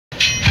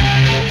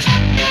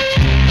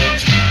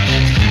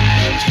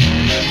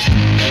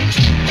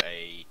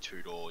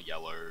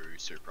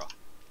Supra.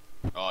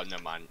 Oh,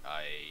 never mind.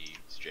 A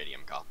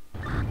JDM car.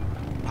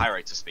 High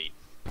rates of speed.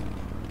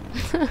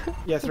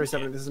 Yeah,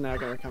 370. This is now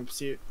going to become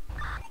pursuit.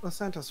 Los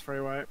Santos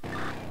Freeway. Oh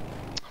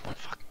my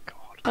fucking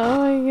god.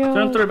 Oh my god.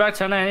 Turn through back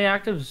 10, any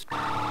actives?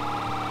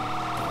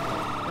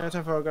 Yeah,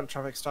 10-4, I've got a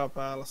traffic stop,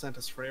 Los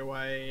Santos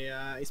Freeway,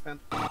 eastbound.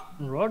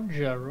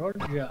 Roger,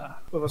 roger.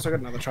 We've also got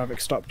another traffic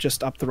stop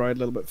just up the road a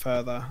little bit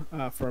further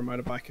for a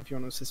motorbike if you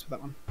want to assist with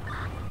that one.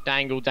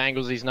 Dangle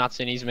dangles his nuts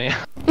in his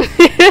mouth.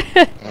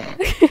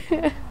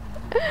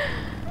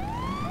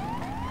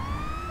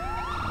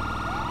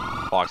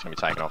 Bike's gonna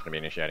be taken off, gonna be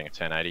initiating a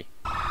 1080.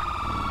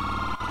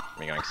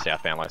 We're going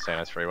southbound Los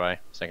Santos Freeway.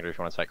 Secondary if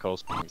you want to take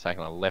calls. We're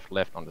taking a left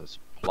onto the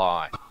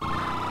supply.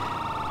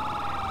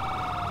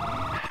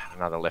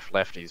 Another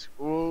left, he's...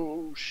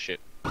 Ooh, shit.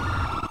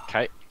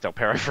 Okay, Del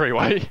Perro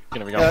Freeway.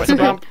 Gonna be going that's a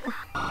bump.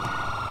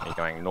 You're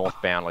going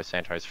northbound Los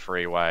Santos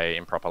Freeway,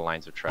 improper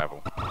lanes of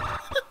travel.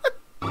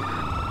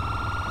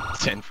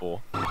 10-4.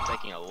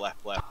 Taking a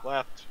left.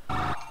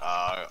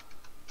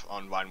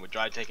 On Vinewood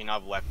Drive, taking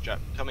another left,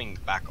 coming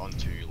back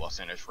onto Los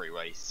Santos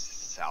Freeway,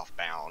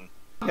 southbound.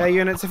 Yeah,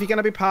 units, if you're going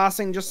to be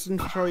passing, just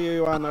ensure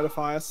you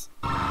notify us.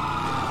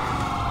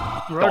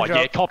 Oh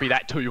yeah, copy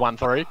that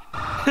 213.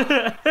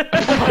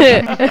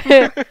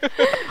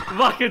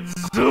 Fucking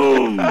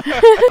zoom!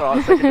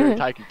 Alright, secondary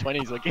taking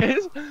 20s I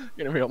guess.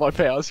 Gonna be on my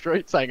power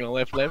street, taking a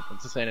left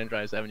onto San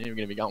Andreas Avenue. We're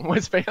gonna be going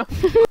westbound.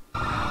 He's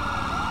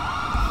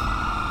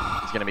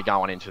gonna be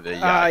going into the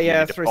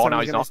yeah, 370's oh no,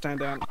 he's going to not. stand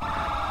down.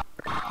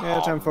 Yeah,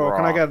 10-4,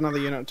 can I get another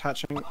unit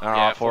touching?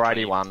 Alright,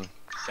 481.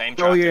 Same All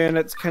traffic.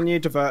 units, can you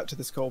divert to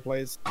this call,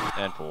 please?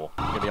 And 4.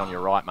 You're gonna be on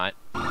your right, mate.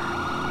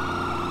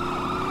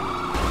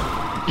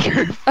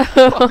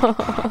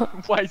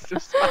 Waste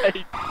of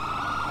space.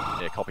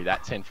 Yeah, copy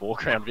that. 10-4,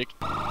 Crown Vic.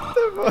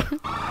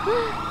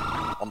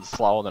 I'm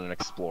slower than an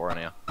Explorer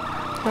now.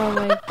 Oh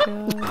my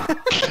god.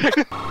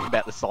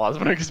 About the size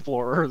of an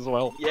Explorer as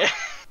well. Yeah.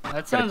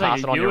 That sounds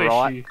pass like it a on you your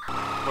right. issue.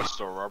 What's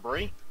the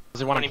robbery? Is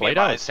there one in It's gonna be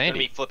Toledo? by- It's It's going to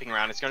Sandy. be flipping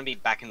around. It's going to be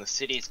back in the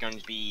city. It's going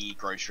to be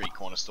grocery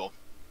corner store.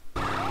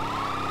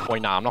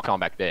 Wait, no, I'm not going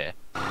back there.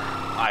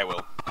 I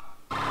will.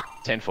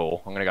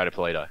 10-4. I'm gonna go to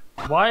Toledo.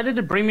 Why did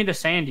it bring me to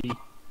Sandy?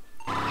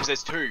 Because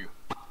there's two.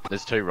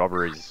 There's 2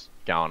 robberies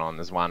going on.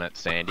 There's one at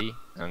Sandy,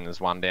 and there's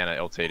one down at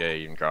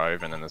LTD in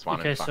Grove, and then there's one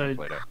Okay, in fucking so-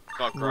 Toledo.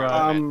 Got Grove.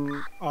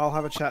 Right. I'll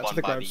have a chat to One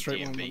the by Grove the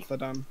Street one DMV. once they're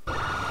done.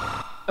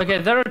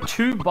 Okay, there are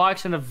 2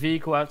 bikes and a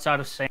vehicle outside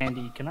of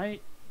Sandy. Can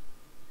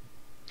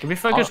we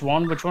focus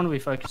one? Which one are we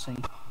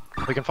focusing?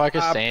 We can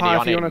focus Sandy Pi,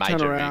 on if you any want to turn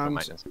major vehicle around,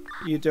 maintenance.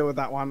 you deal with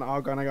that one.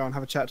 I'm gonna go and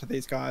have a chat to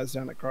these guys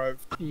down at Grove.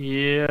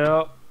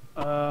 Yeah.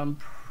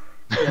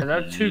 Yeah, there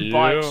are 2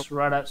 bikes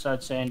right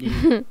outside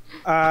Sandy.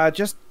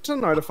 Just to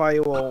notify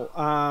you all,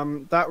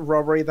 that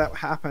robbery that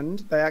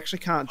happened, they actually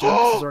can't do it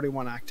 'cause there's already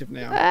one active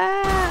now.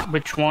 Ah.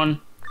 Which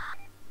one?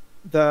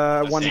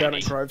 The one down Sandy.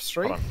 at Grove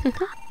Street. Hold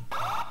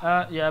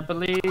Yeah, I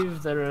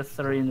believe there are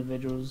 3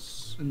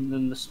 individuals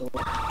in the store.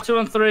 2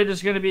 and 3,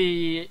 there's going to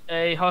be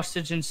a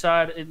hostage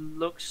inside. It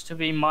looks to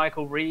be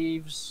Michael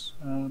Reeves,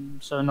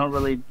 so not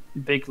really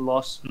big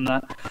loss in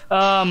that.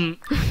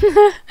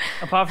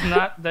 Apart from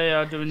that, they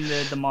are doing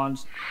their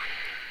demands.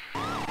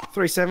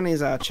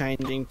 370s are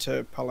changing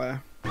to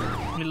Polaire.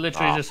 We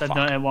literally Oh, just said fuck.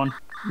 no air one.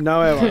 No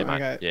airline. Yeah, mate.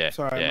 Okay. Yeah,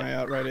 Sorry, yeah.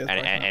 my radio's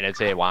And, breaking up. and it's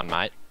Air 1,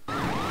 mate.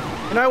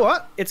 You know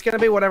what? It's gonna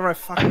be whatever I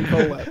fucking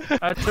call it.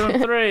 2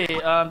 and 3,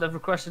 they've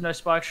requested no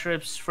spike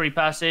strips, free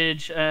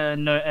passage,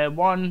 and no air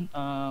one.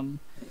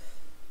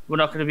 We're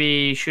not going to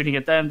be shooting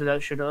at them. They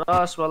don't shoot at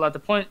us. We're allowed to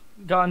point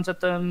guns at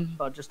them,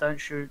 but just don't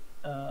shoot.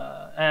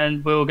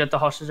 And we'll get the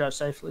hostage out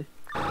safely.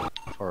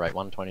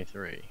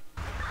 48123.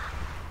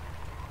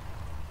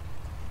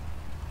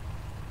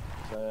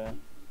 So,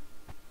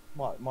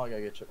 might go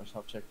get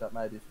myself checked up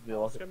maybe if you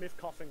feel like it. If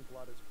coughing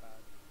blood is bad.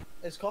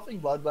 Is coughing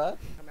blood bad?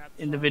 Come out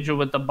the Individual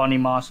with the bunny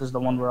mask is the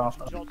one we're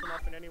after. Jolt them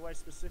off in any way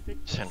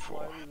specific. 10-4.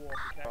 Slowly walk,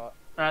 okay?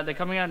 Alright, they're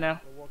coming out now.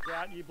 We'll walk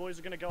out. You boys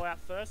are gonna go out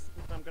first.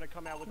 I'm gonna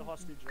come out with the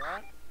hostage,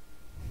 right?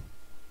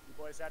 You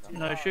boys out to your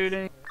No cars. shooting.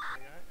 There you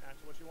go. Out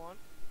to what you want.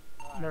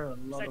 There are a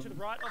Alright. lot Stay of to the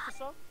them. right,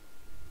 officer.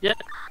 Yeah.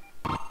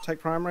 Take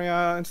primary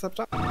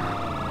interceptor.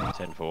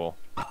 10-4.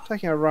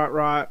 Taking a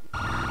right.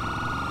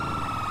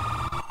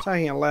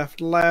 Taking a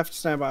left.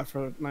 Stand by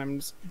for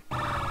names.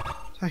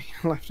 Taking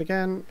a left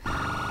again.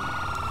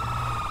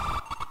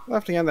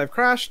 Left again, they've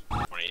crashed.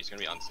 He's going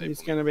to be unsafe.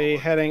 He's going to be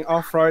heading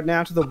off-road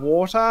now to the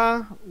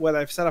water, where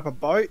they've set up a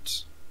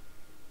boat.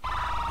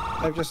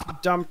 They've just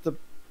dumped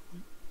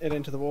it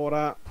into the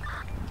water.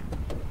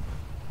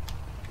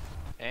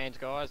 Hands,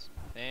 guys.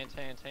 Hands.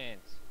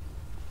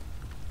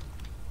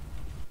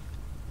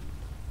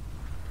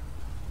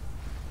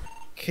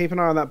 Keep an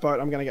eye on that boat.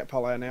 I'm going to get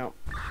Polo now.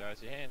 Show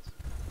us your hands.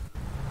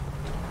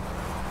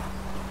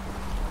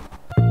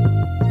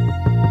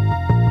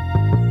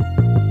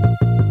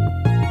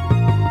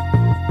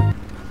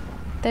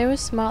 They were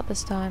smart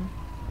this time.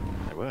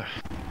 They were.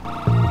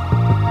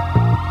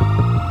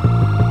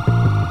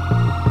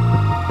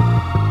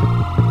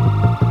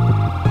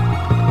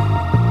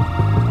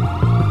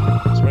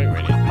 Sweet,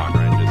 we need park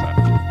rangers.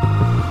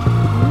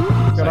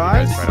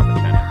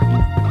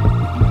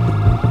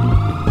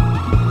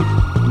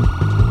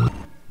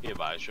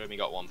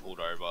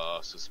 over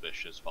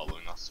suspicious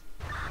following us.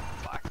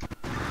 Black.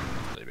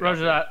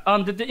 Roger that.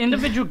 Did the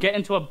individual get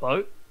into a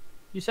boat?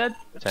 You said?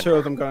 10. 2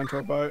 of them got into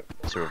a boat.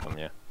 2 of them,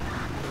 yeah.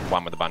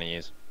 One with the bunny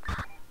ears.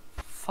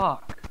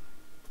 Fuck.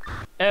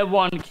 Air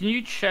 1, can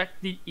you check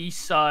the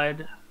east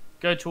side?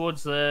 Go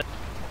towards the...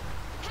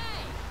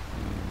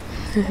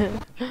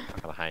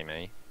 Not gonna hey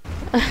me.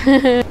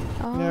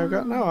 Yeah, we've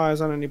got no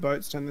eyes on any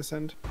boats down this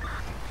end.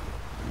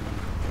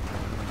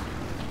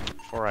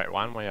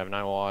 481, we have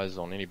no eyes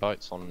on any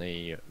boats on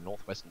the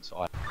northwestern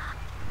side.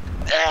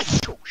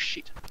 Oh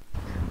shit.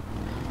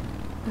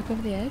 Look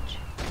over the edge.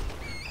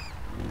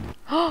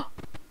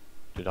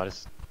 Did I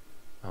just...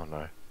 Oh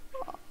no.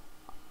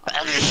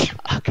 It's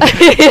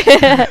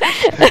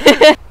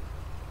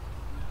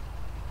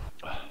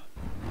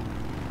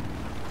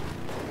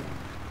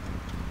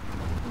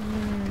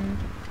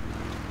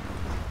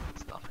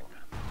nothing.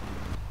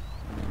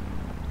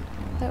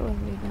 That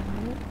wouldn't be that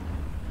hard.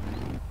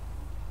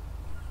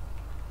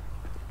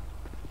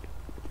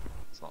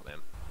 It's not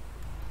them.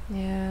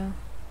 Yeah.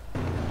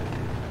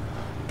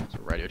 Is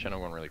the radio channel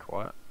gone really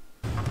quiet?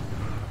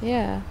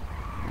 Yeah.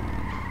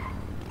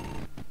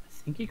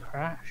 I think he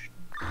crashed.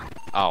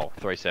 Oh,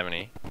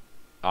 370.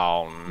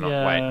 Oh no,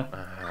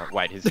 Yeah.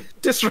 wait, his...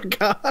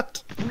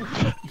 Disregard.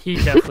 He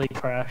definitely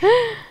crashed.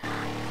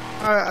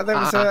 There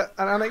was an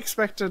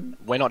unexpected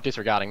We're not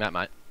disregarding that,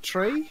 mate.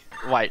 tree.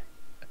 Wait,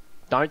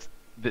 don't...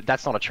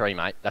 That's not a tree,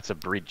 mate. That's a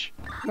bridge.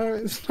 No,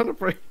 it's not a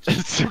bridge.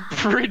 It's a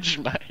bridge,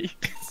 mate.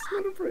 It's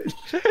not a bridge.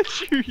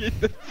 You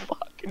hit the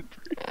fucking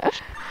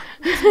bridge.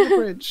 It's not a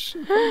bridge.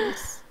 I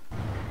promise.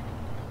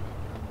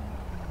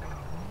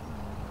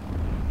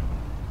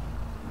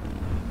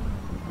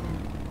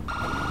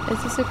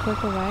 Is this a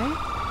quicker way?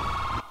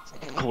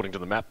 According to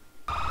the map.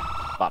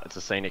 But it's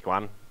a scenic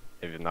one,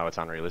 even though it's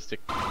unrealistic.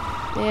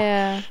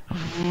 Yeah.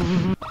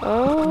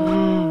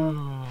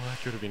 Oh. That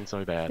could have been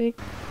so bad. Big.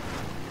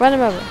 Run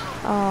him over.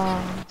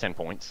 Oh. 10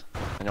 points.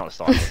 And you're not a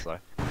cyclist, though.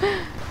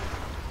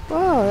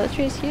 Whoa, that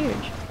tree's huge.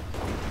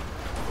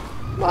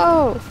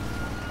 Whoa.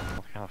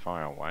 Look how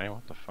far away,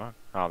 what the fuck?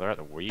 Oh, they're at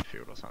the weed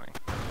field or something.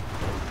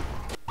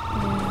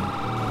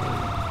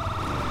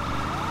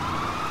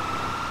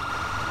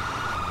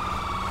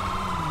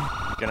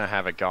 Gonna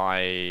have a guy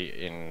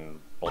in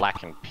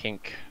black and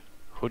pink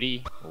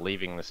hoodie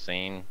leaving the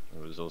scene.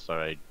 It was also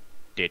a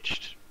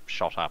ditched,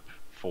 shot up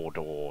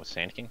 4-door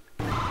Sand King.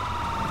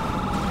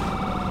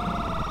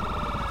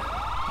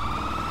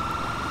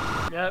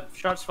 Yep,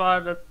 shots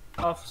fired at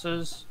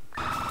officers.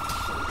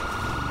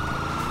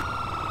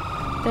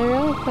 They're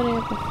really putting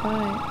up a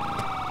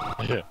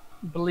fight. Yeah.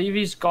 Believe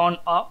he's gone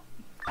up.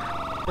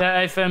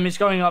 Yeah, AFM, he's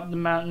going up the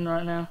mountain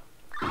right now.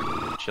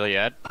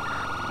 Chiliad.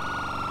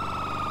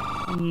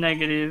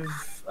 Negative.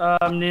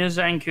 Near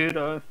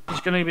Zancudo. He's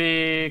gonna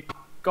be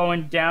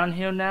going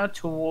downhill now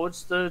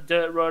towards the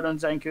dirt road on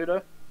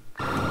Zancudo.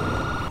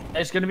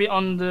 It's gonna be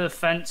on the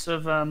fence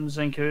of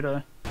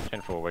Zancudo.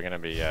 10-4, we're gonna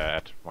be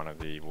at one of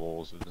the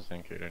walls of the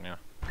Zancudo now.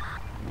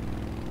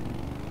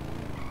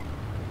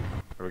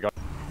 We got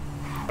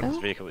his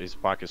vehicle, his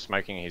bike is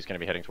smoking, he's gonna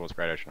be heading towards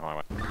Great Ocean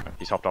Highway.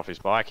 He's hopped off his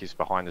bike, he's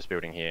behind this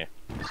building here.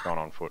 He's gone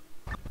on foot.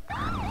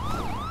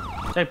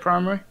 Take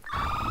primary.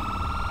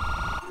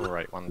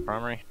 481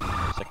 primary,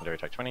 secondary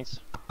take 20s.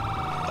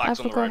 I Black's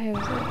on the forgot road. who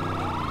was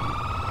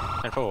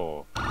it.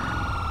 10-4.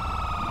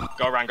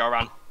 Go run, go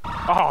run.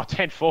 Oh,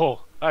 10-4.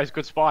 Those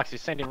good spikes,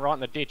 he's sent him right in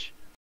the ditch.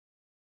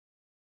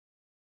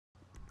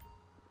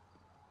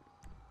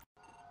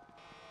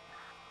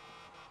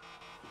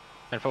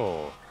 And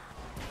 4.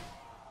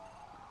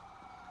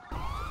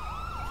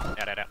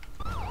 Out.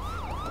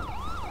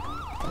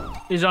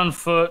 He's on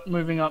foot,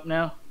 moving up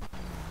now.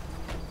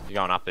 You're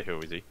going up the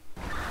hill, is he?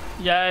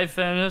 Yeah,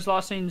 AFM, he was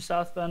last seen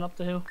southbound up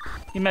the hill.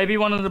 He may be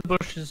one of the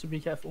bushes, so be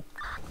careful.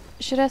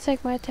 Should I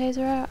take my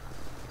taser out?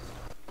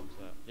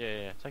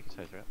 Yeah, take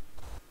your taser out.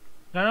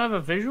 Don't I have a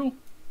visual?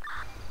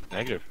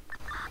 Negative.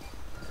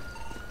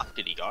 Up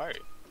did he go?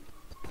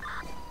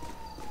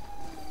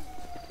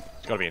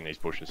 It's gotta be in these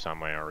bushes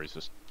somewhere, or he's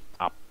just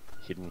up,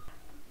 hidden.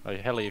 Oh,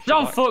 heli if He's you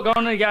on like. foot,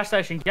 going to the gas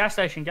station.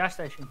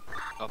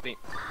 Copy.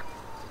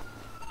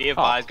 Be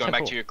advised, going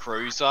back 10-4. to your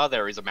cruiser,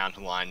 there is a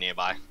mountain lion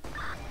nearby.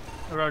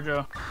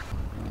 Roger. I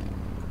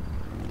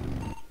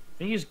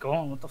think he's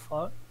gone, what the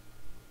fuck?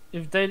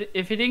 If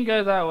he didn't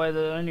go that way,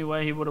 the only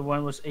way he would have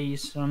went was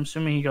east, so I'm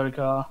assuming he got a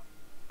car.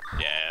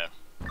 Yeah.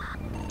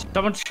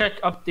 Someone check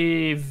up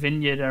the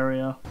vineyard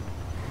area.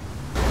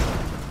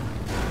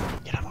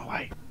 Get out of my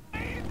way.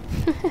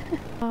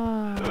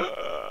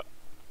 Oh.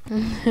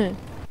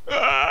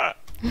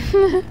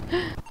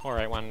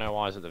 481, no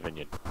eyes at the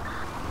vineyard.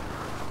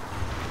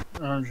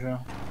 Roger.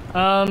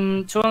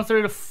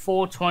 213 to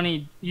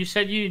 420. You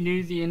said you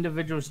knew the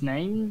individual's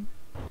name?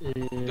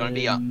 Gonna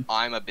be a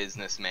I'm a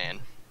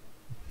businessman.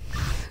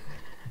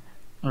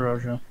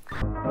 Roger.